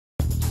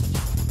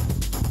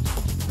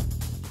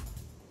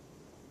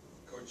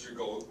your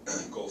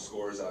goal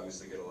scorers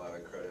obviously get a lot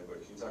of credit,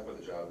 but can you talk about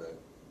the job that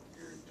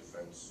your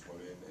defense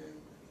women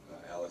and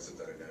Alex have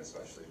done in that,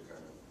 especially to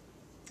kind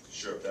of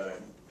shore up that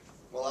end?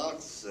 Well,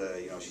 Alex,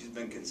 you know, she's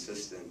been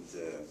consistent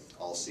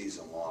all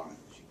season long.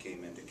 She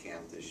came into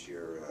camp this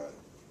year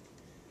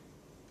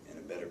in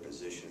a better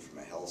position from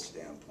a health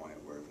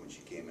standpoint, where when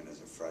she came in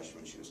as a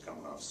freshman, she was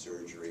coming off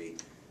surgery.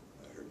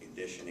 Her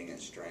conditioning and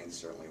strength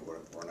certainly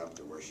weren't up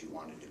to where she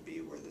wanted to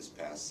be, where this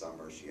past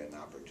summer she had an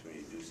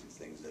opportunity to do some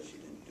things that she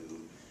didn't do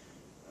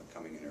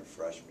coming in her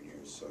freshman year.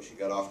 So she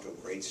got off to a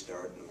great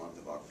start in the month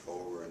of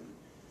October, and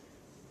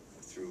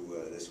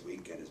through this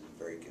weekend has been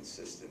very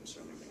consistent,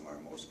 certainly been our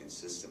most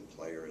consistent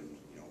player. And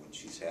you know, when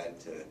she's had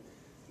to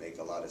make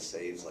a lot of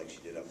saves like she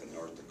did up in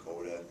North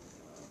Dakota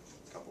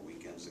a couple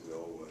weekends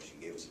ago, she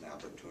gave us an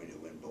opportunity to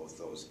win both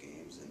those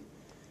games. And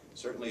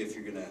certainly if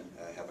you're going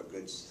to have a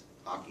good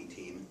hockey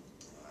team,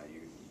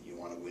 you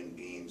want to win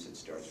games. It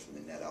starts from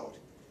the net out.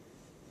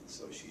 And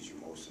so she's your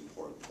most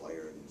important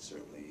player, and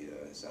certainly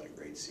has had a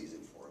great season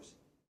for us.